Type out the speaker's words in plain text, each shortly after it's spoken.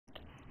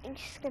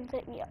skins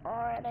that you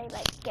already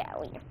like get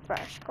when you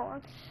first go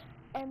on.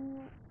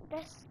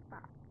 This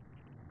map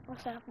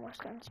also have more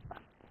skins,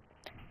 but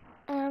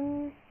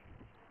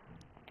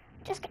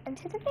just get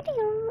into the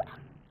video.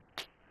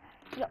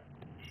 Yup.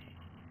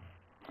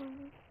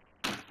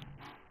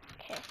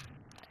 Okay.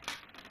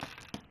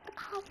 Look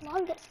how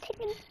long it's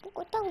taking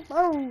for the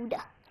load.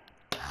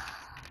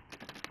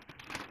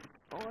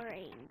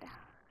 Boring.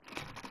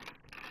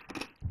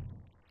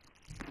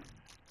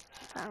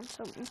 Found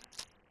something.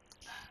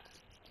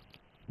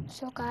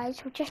 So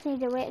guys, we just need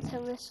to wait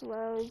until this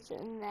loads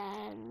and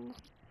then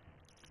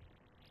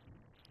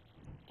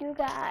you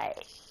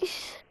guys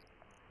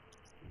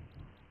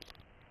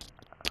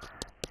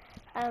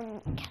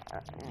can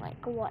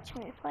like watch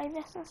me play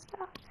this and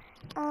stuff.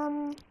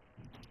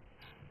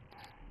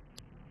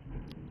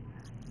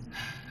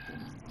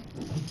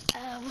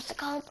 What's it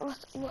called? What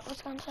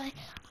was I gonna say?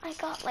 I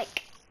got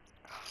like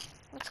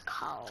what's it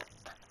called?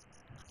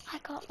 I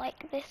got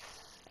like this,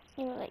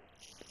 you know, like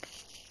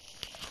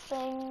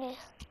thing,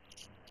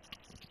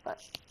 but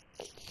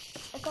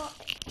I got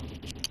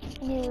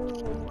new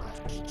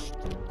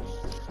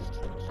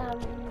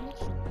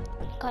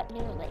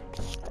like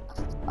stuff.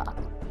 But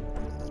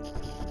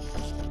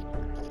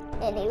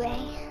anyway,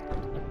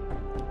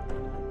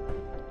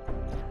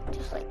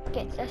 just like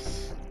get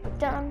this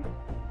done.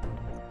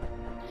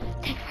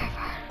 Take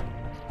forever.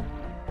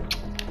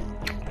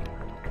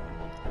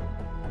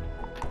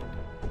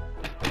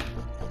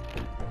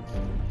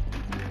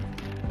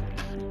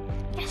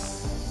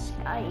 Yes,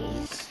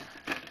 guys.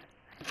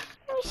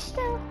 We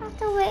still have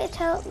to wait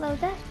till it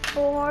loads. That's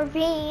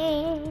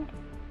boring.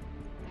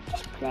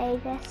 Just play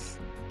this.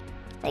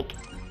 Like,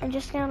 I'm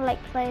just gonna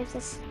like play as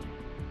this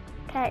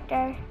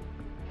character.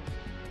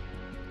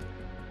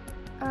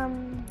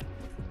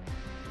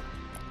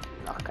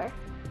 Locker.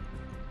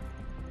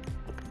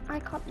 I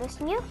got this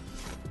new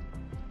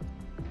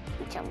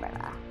beach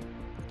umbrella.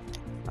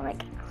 I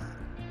like it.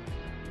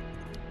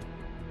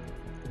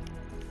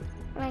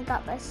 And I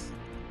got this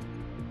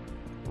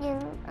new,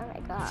 and I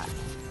got,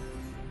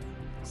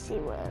 let's see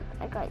what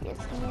I got this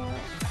new,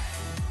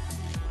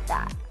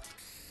 that.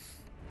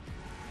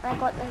 And I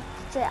got the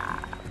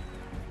job.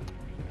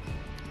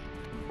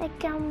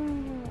 Like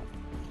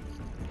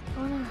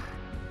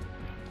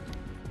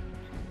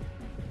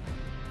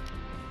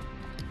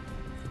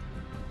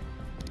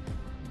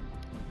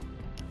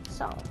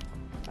so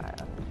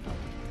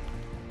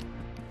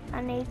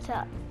I need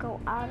to go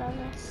out of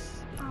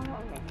this. Oh,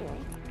 what am I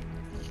doing?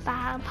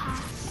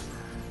 Bypass.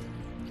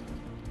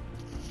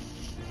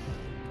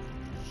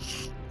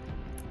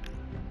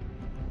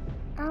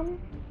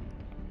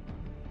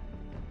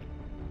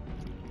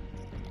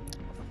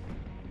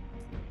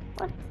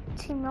 What?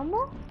 Team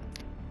Rumble?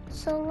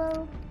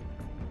 Solo?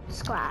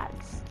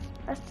 Squads.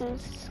 Let's do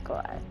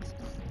squads.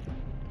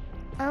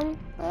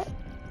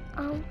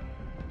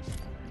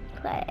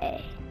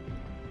 Play.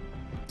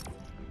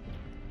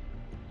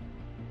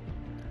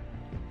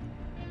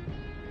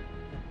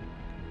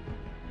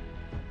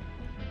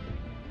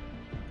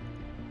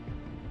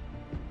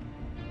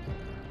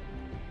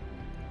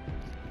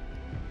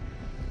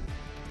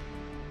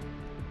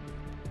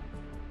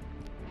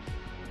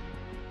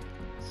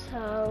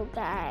 So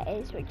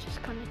guys, we're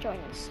just gonna join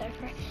the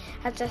server.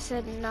 As I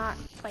said, not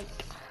like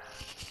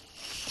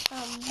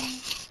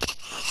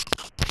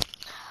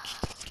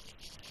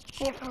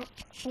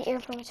my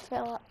earphones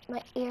fell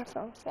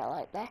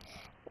out there.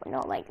 We're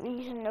not like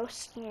using no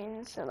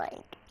skins or like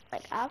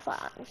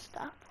avatar and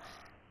stuff.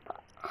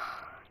 But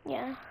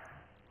yeah.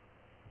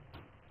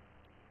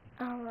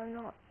 We're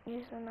not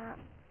using that.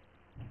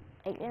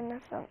 Like in the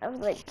front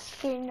of like the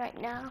screen right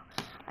now.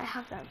 I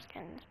have them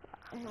skins, but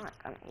I'm not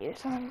gonna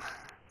use them.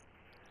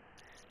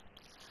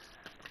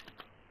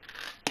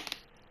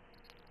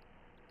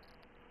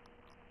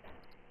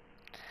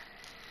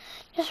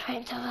 Just wait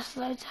until this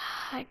loads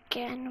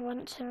again,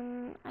 once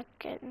and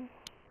again.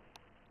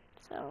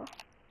 So,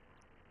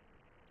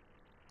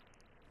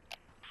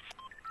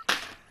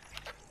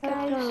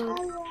 guys.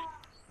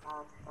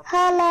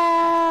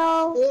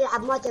 Hello.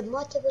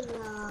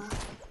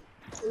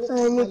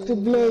 I need to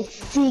play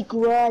Seek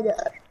Water.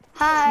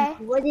 Hi.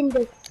 What in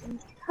the?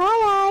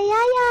 Hi.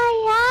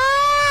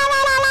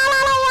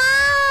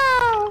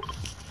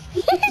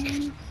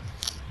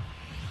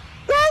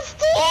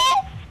 Rusty.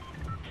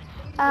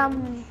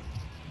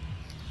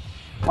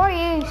 Or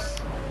use.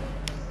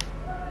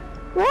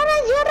 Where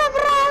is your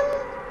from?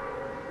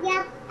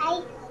 Yeah,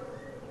 I.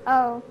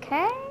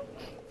 Okay.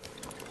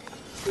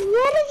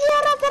 Where is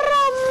your from?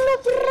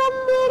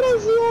 Where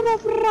is your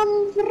from?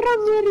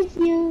 Where is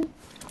you?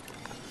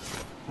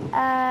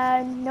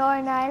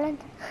 Northern Ireland.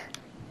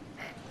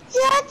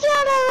 Shut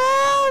your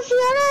mouth!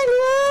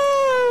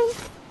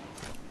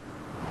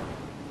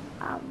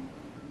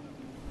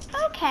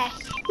 Okay.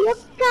 You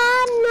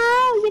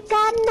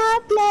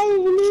cannot play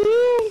with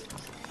me.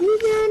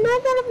 You're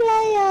another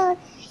player.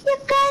 You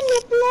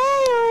cannot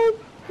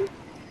play.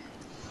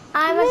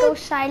 I'm gonna go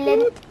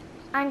silent.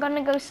 I'm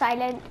gonna go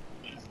silent.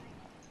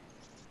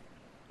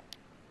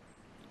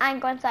 I'm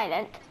going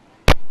silent.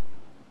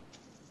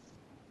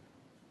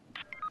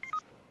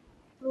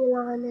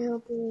 can't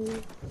help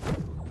it.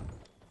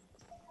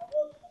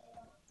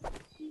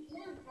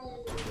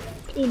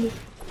 Ini.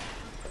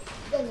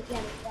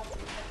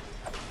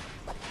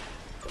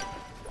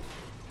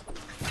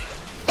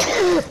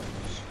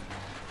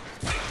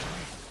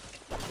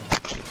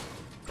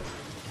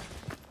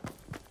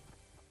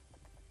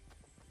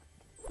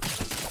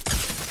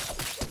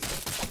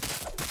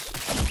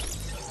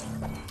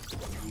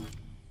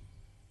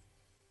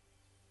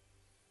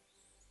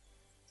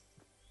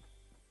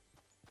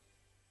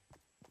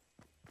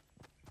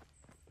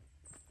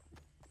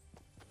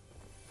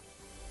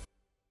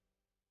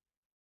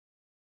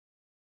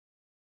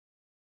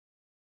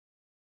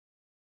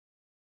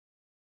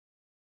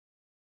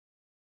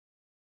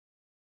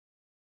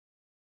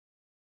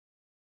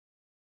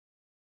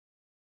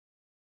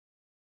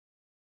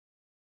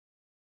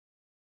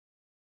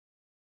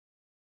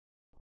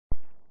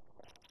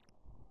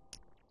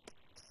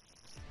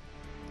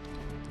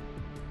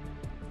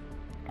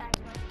 Guys,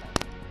 my phone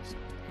is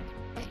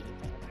I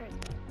hate being a person.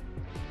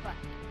 But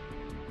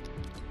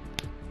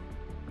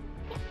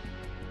yeah.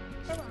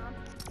 Come on.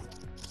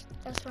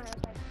 That's why I was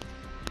like,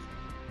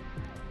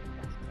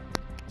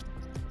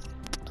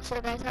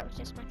 so guys, that was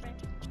just my friend.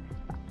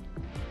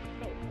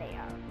 They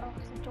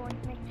also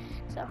joined me.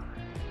 So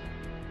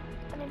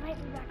and they might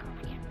be back on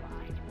again, but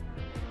I don't know.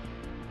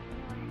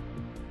 Anyway.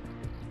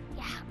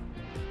 Yeah.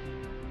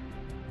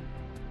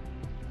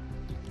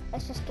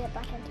 Let's just get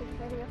back into the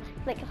video.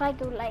 Like if I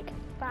go like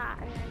that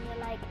and then you're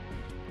like,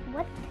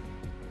 what?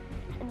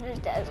 And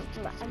then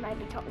I might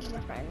be talking to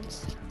my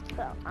friends.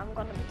 So I'm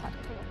gonna be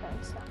talking to my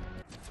friends. So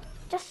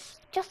just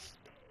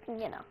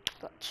you know,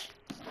 watch.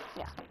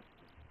 Yeah.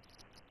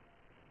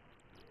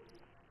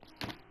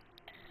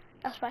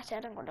 That's why I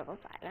said I'm gonna go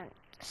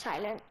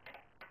silent.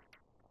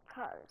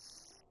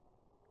 Cause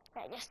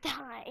I just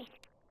died.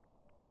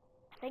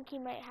 I think he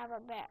might have a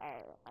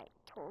better like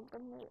tool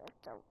than me. I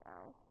don't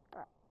know,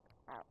 but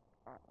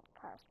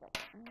cost like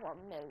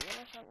 1 million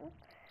or something.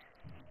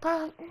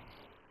 But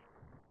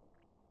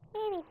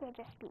maybe he'll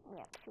just beat me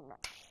up too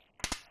much.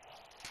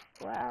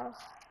 Well,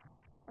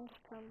 I'm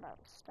just playing about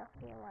stuff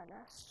here like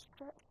that.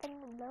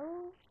 Stripping the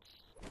loads.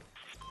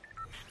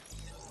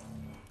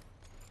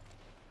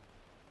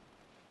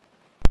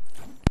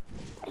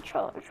 My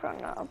controller's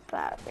running out of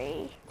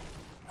battery.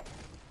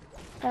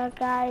 So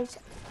guys,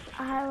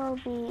 I will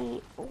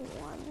be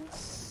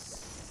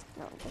once.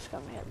 No, I'm just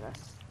gonna hit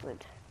this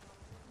wood.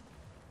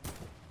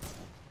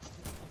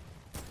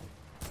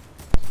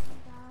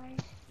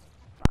 Guys,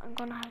 but I'm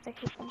gonna have to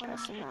keep on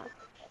pressing that.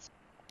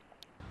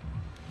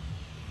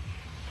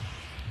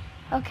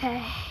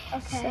 Okay.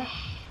 So.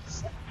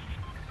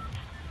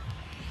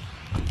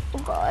 Oh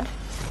God.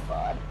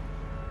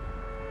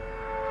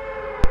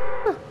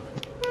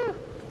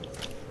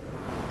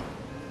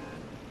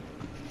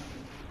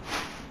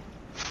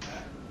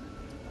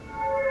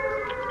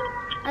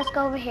 Let's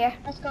go over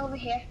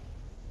here.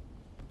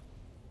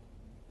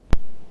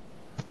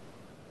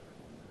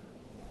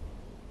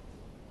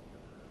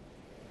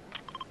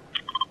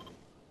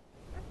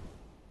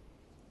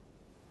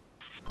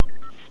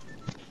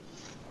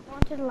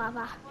 Wanted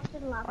lava.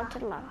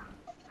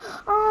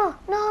 Oh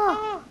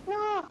no!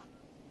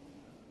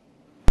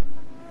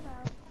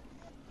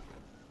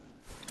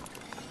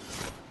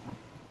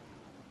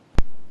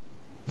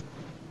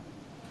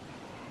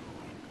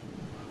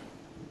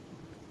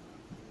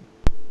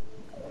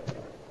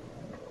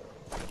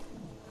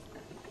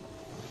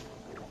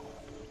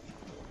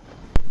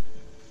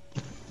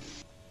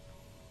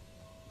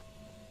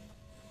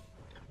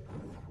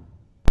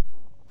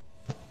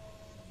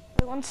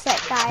 One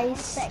sec,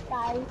 guys.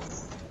 I'll be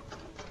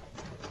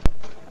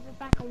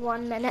back in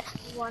 1 minute.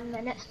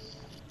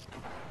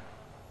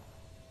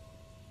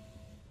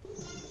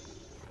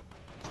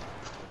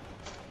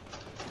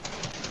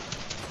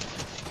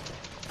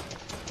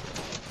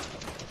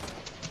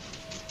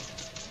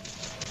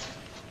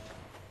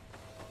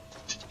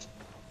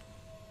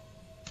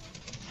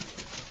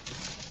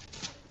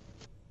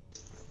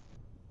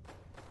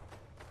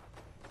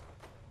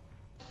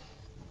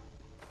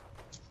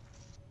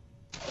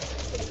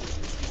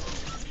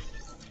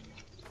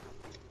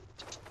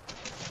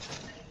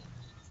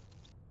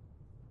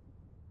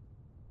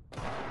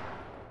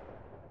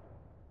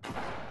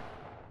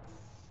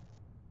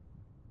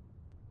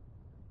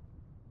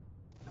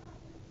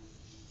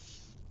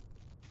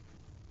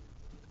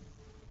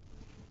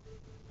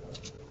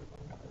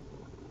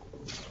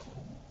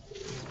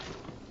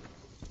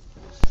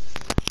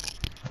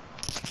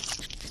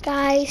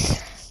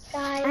 Guys,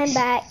 I'm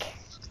back.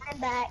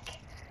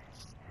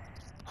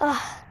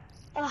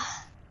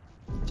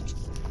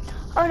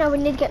 Oh no, we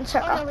need to get in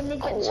circle.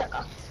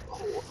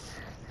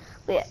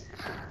 Wait.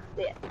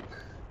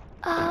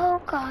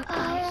 Oh God,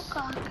 guys.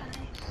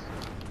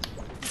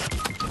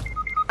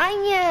 I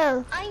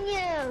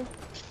knew.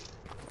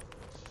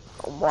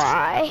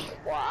 Why?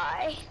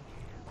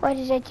 Why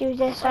did I do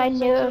this? I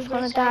knew I was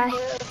gonna die.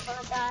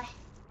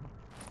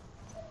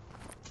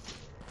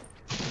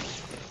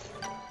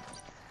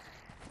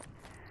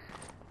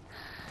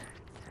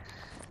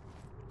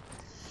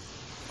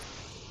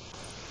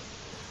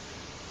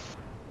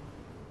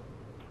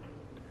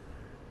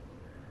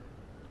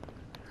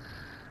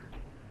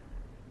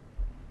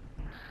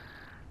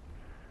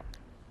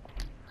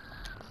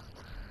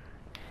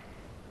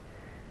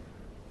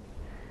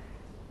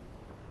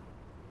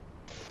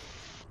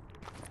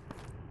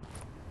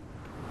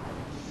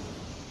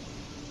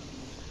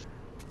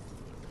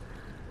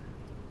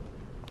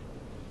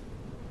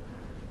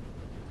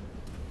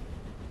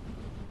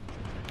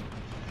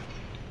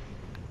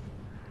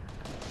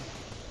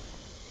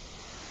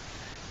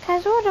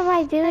 Guys, what am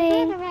I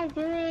doing? What am I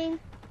doing?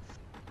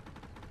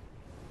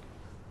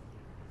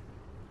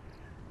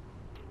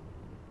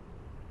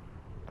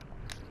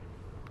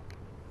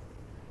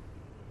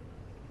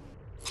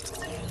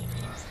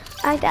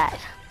 I died.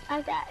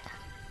 I died.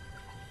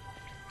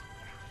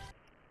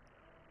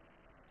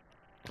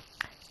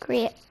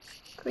 Great.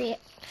 Great.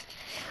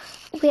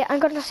 Wait, I'm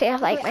gonna see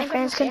if like my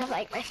friends can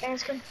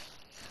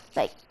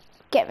like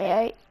get me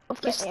out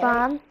of the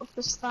slam. Of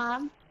the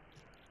slam.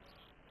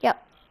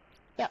 Yep.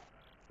 Yep.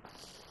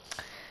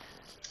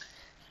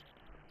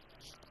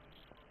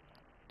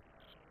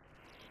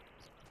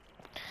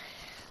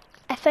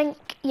 I think,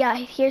 yeah,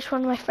 here's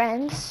one of my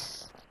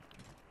friends.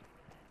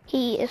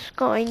 He is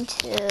going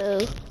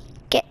to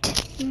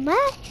get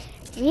my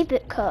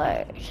reboot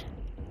card.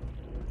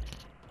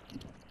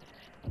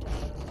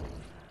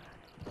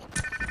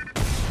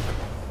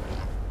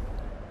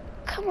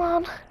 Come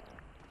on.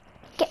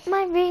 Get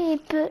my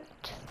reboot.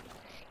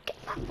 Get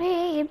my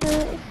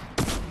reboot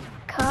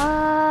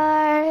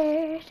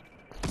card.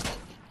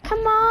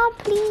 Come on,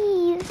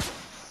 please.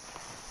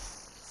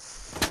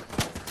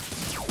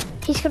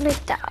 He's gonna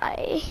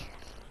die.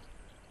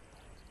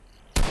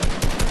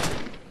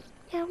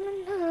 I'm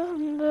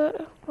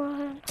number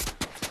one.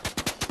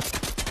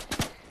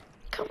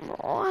 Come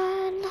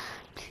on,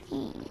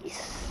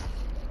 please.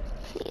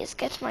 Please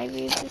get my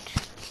reboot.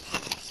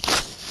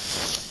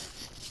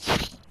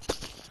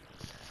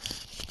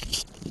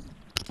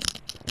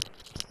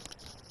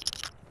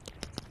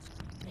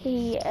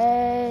 He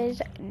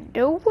is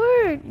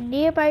nowhere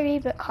near my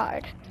reboot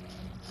card.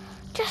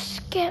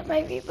 Just get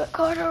my reboot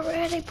card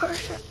already,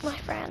 person, my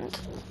friend.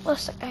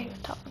 What's the guy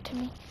who's talking to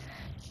me?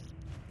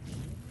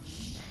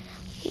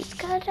 He's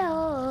got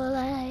all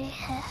I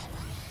had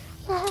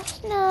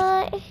last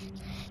night.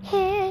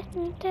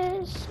 Hitting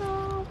this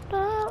all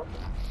up.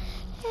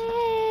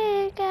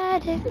 Hey,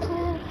 got it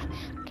good.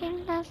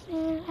 Can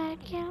nothing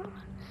like you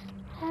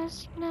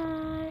last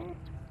night.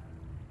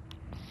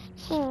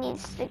 He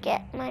needs to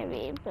get my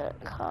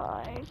reboot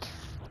card.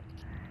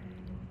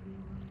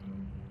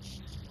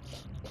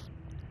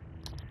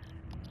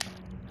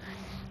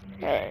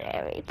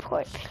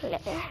 Report player.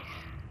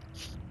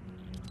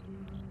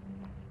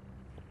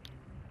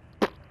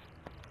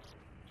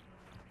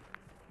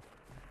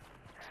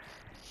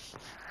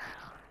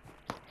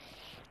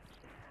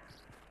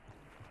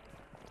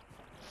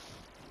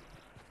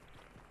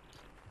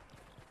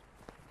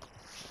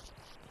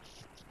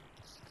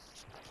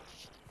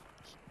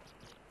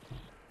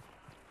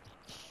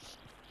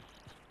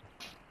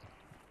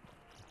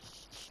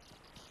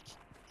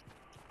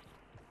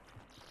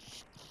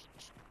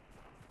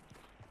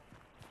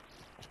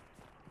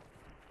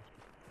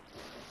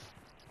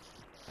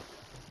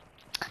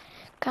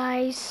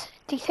 Guys,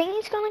 do you think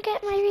he's gonna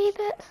get my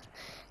reboot?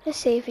 Let's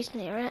see if he's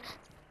near it.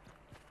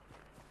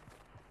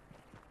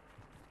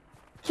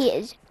 He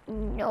is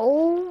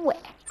nowhere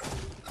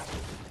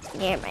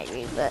near my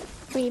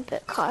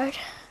reboot card.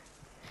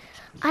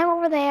 I'm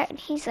over there and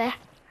he's there.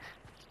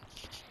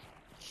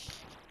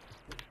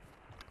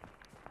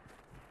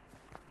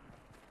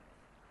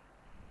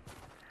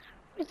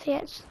 Where's he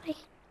actually?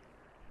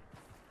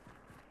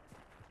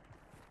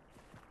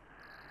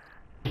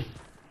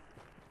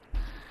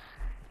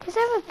 He's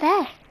over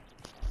there.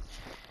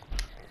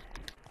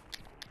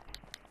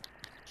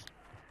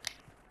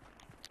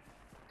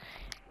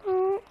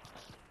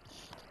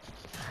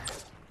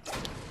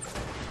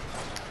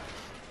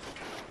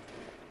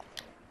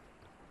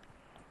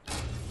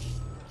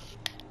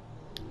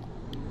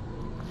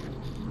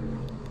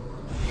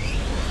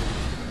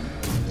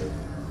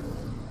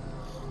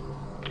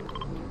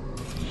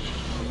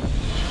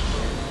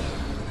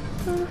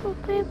 Beautiful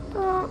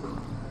people.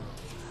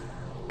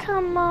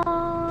 Come on.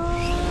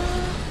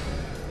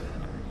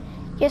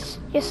 Yes,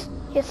 yes,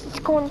 yes, it's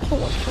going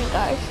towards me,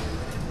 guys.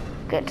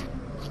 Good.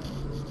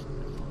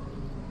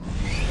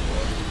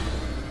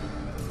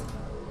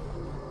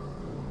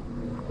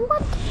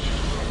 What?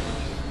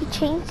 He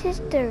changed his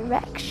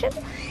direction?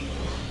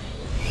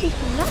 He's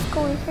not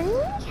going for me?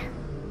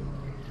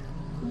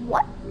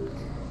 What?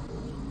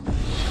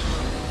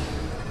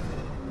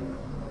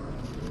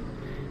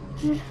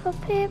 Beautiful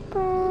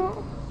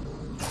people.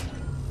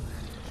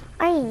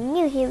 I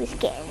knew he was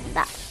getting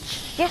that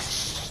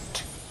chest.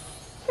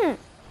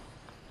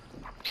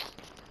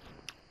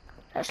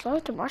 There's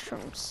loads of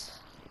mushrooms.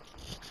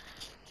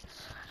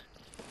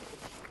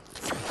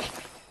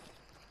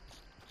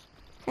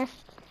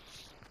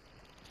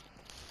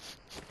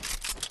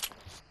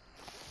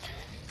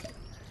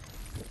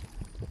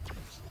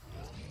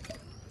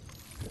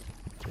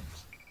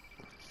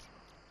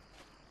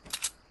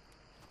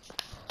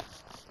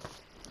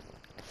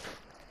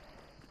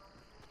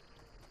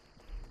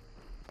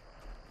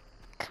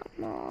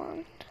 Come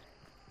on.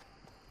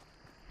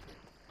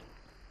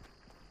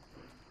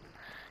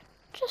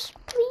 Just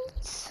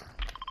please.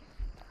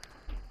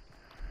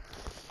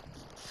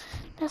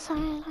 That's how I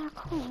like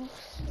homes.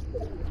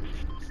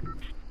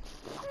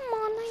 Come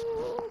on, I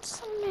need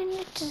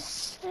somebody to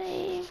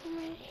save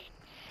me.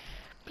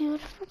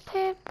 Beautiful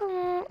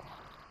people.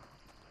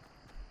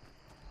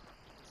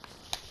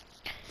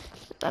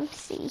 Let me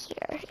see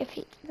here if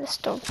the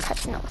stone's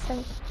cutting off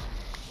him.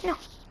 No.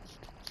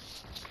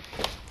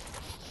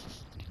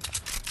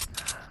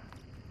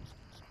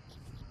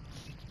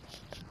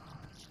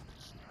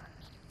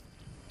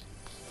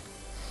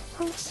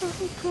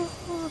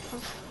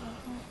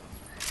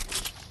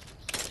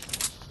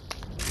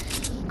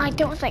 I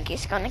don't think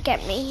he's gonna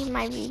get me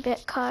my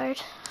rebit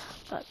card,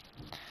 but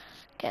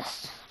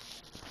guess.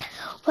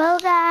 Well,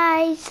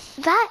 guys,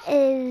 that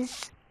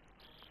is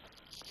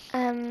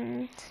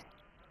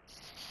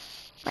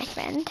my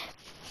friend.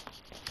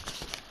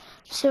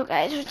 So,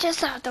 guys, we just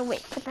have to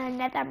wait for the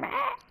another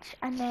match,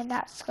 and then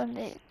that's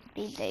gonna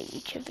be the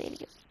YouTube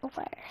video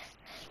over.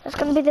 That's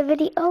gonna be the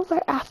video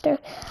over after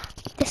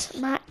this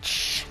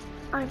match.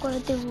 I'm gonna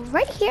do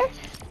right here.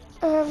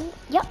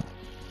 Yep.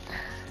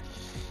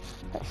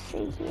 Let's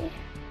see here.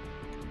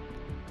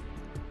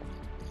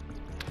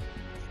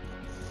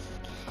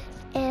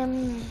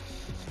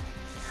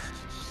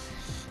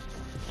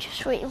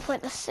 Just waiting for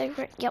the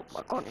server. Yep,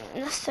 we're going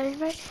in the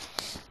server.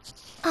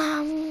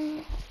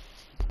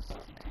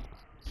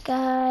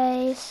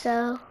 Guys,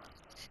 so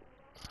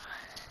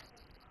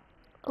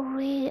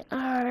we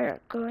are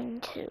going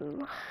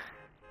to.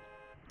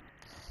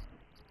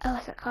 Oh,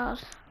 what's it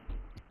called?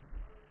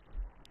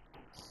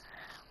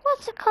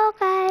 What's it called,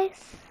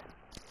 guys?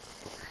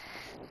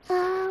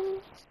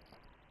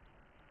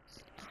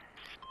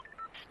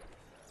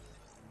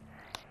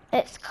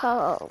 It's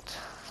called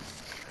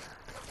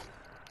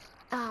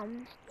the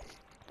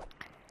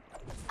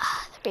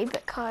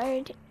rebit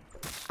card.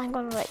 I'm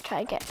gonna like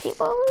try to get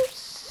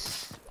people's.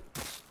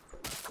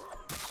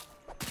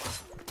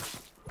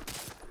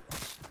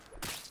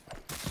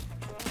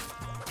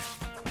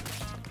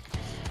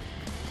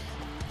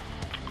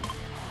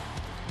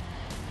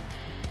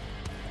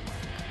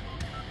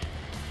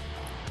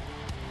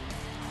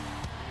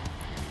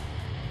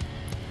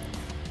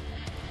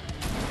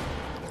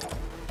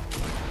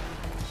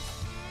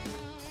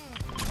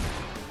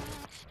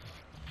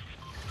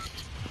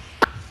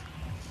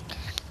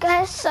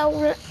 Guys, so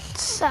let's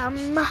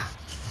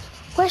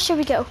where should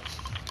we go?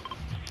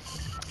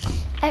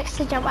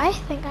 Extra jump. I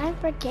think I'm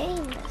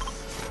forgetting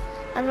this.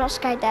 I'm not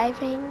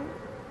skydiving.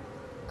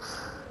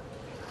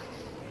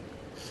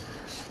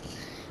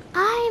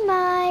 I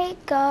might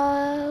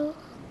go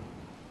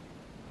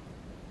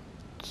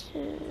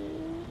to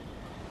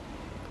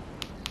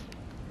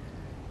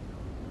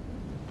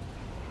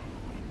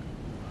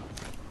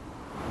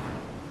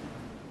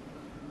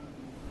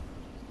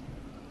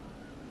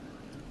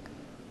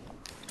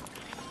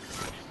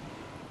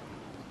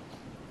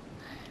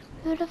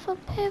beautiful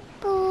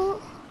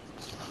people.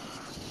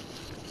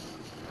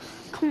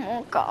 Come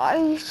on,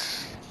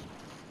 guys.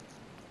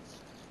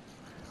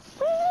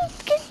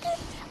 Let's get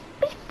this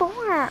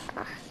before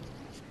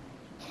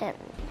him.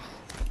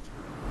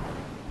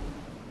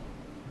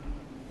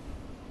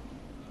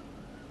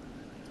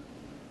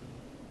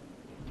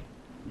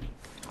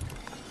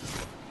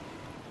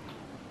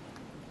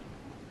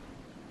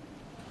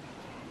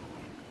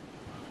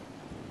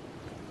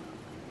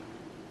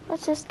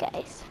 What's this,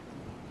 guys?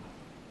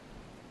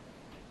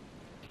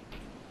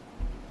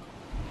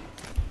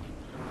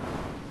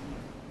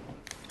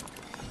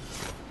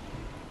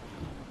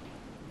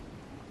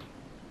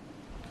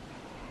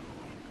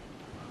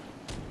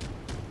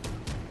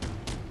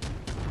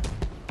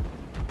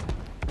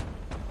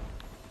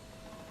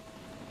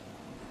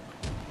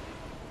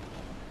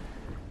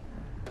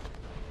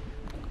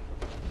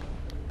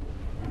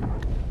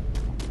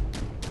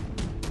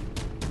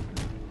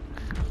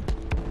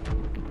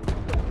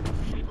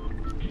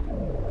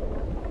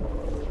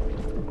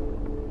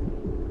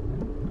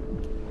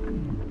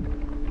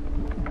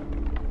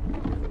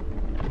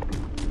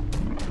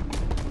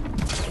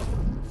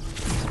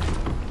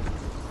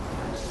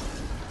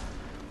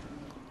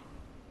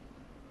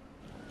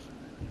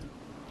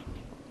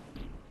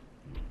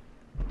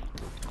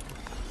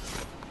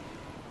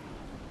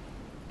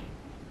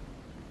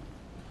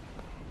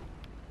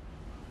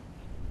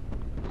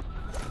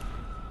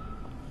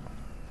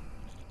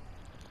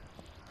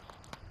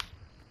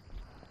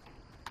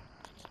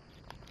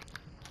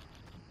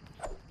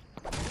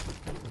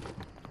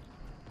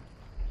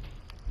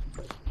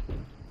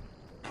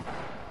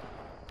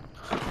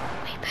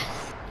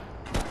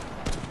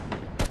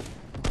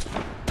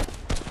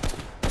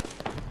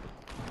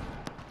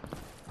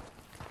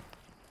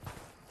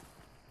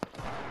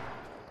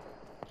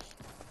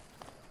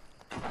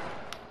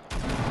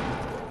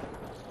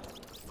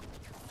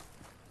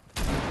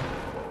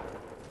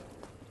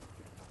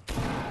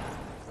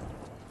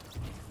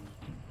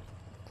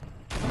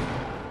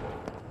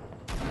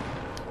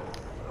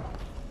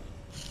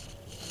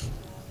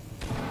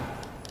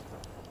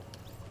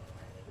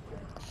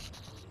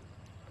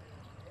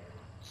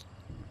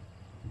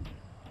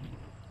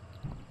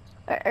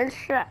 Where is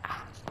that?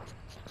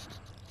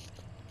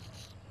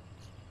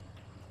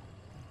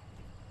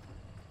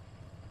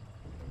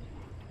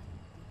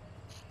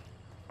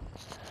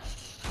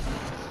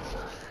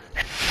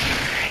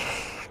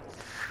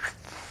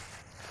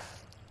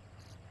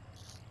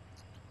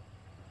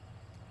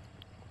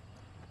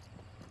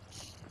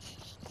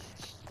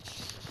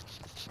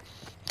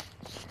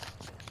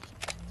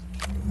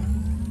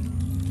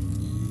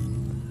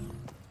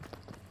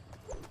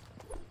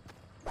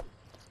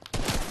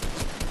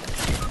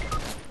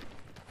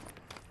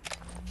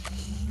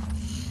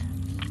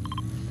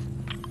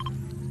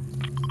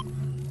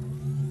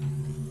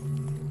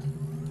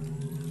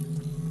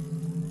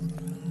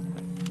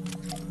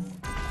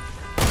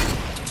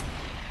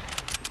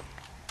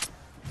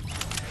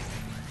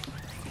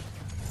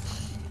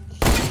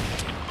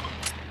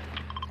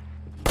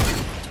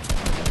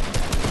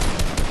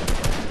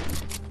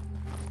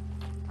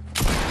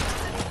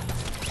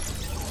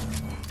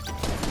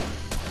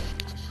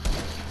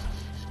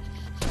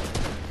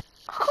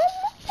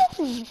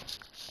 You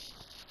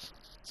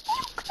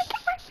could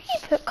get my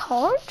favorite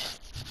card.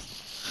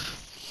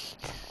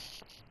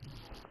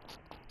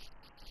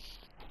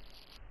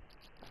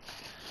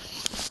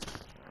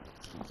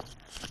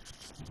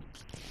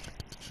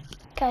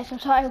 Guys, I'm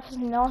sorry I was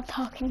not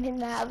talking to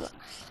that, but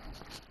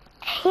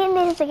he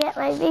needs to get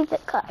my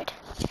favorite card.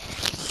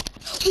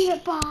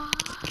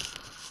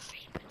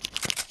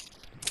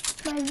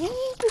 My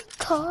reboot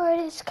card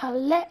is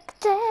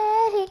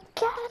collected. He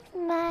got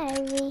my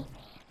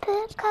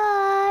reboot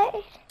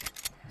card.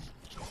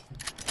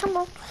 Come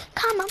on,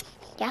 come on.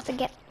 You have to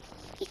get.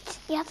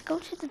 You have to go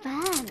to the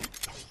van.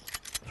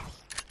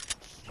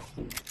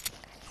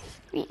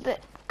 Reboot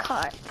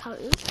card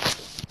code.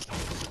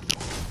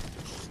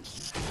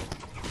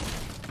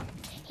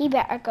 He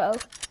better go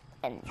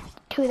and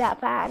to that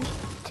van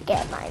to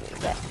get my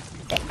reboot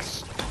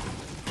fixed.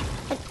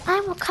 And I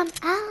will come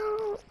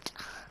out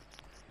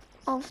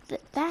of the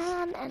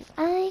van and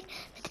I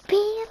would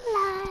be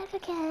alive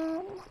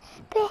again.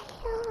 Be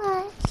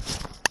alive.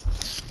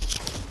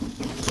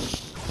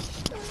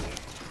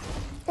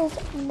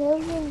 There's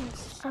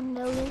millions and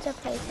millions of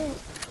places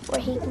where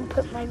he can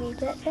put my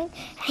reboot thing.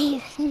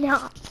 He's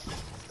not.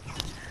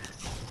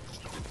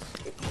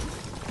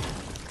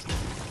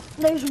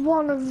 There's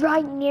one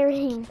right near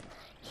him.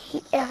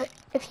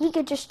 If he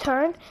could just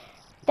turn,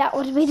 that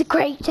would be the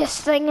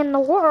greatest thing in the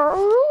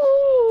world.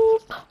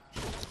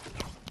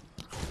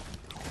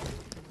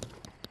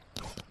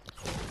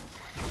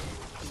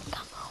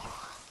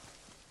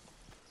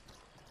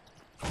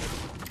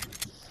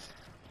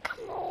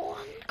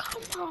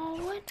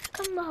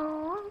 Come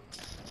on.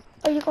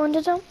 Are you going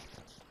to jump?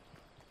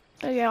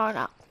 No, you are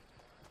not.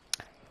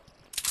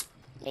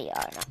 You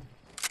are not.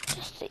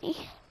 Just see.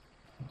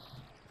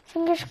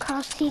 Fingers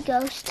crossed he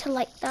goes to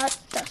like that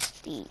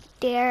dusty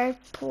dare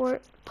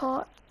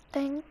pot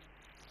thing.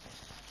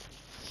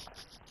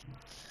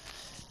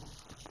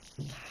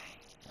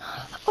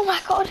 Oh my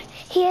god,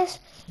 he is.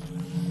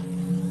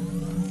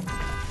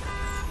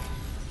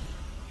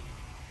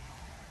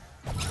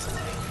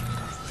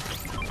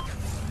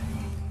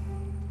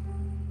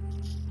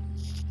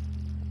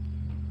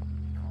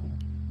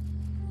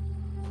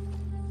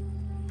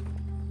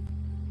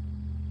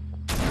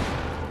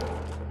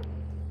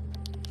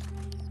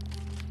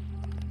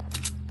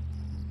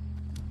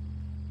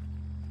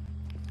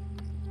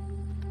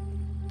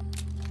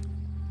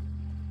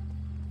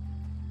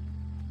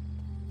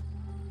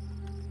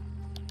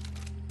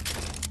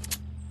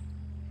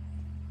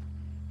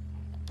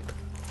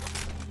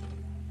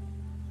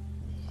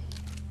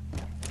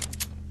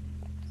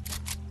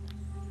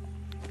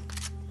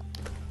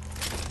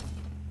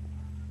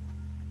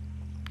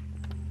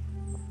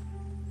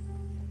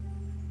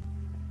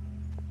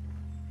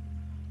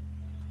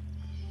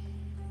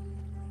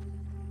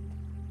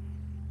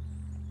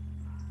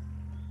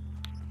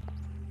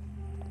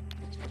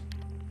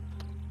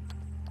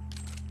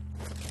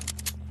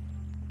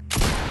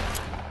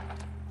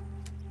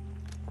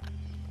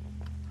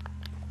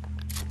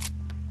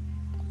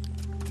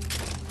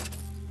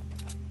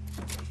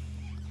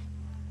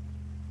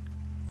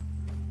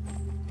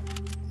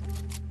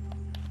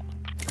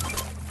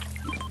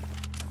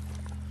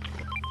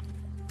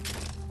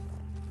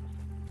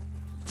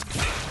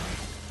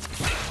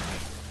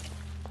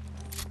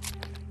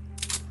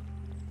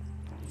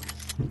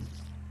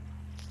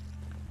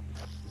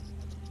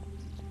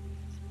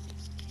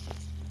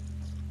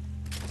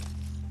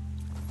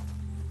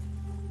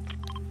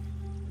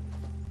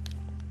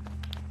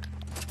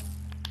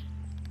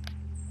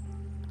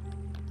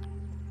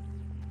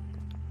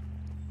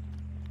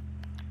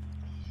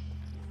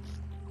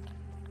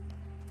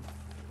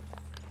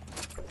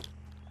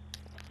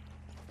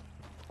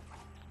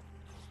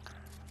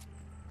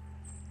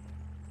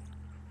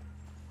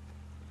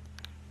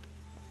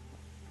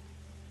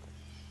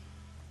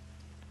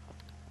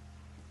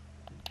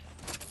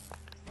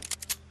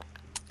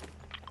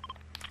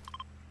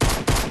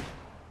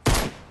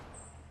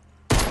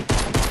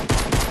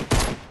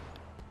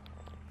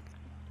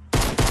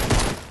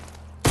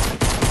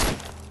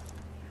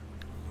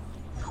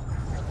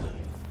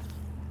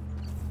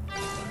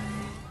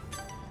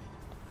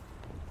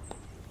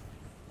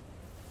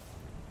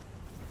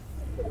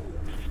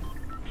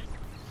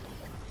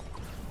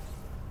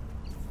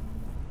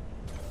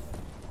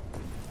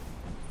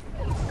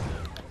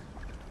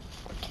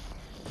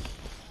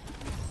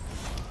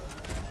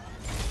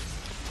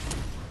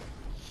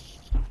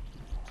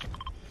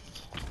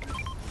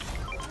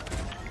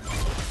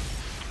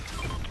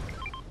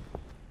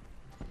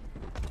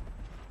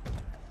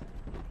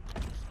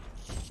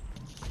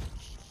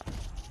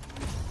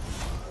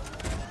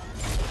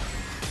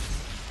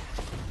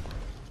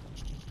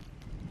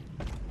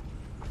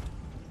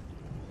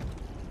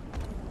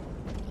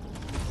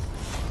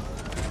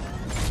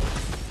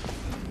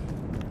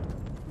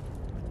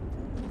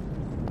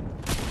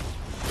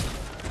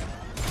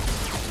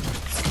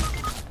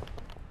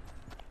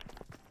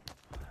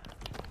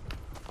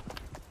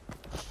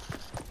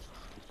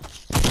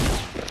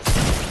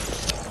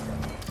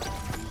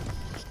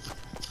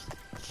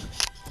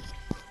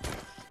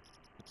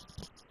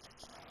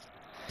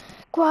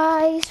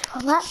 guys,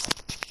 well that's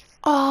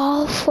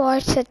all for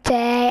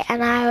today,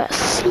 and I will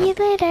see you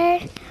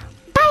later.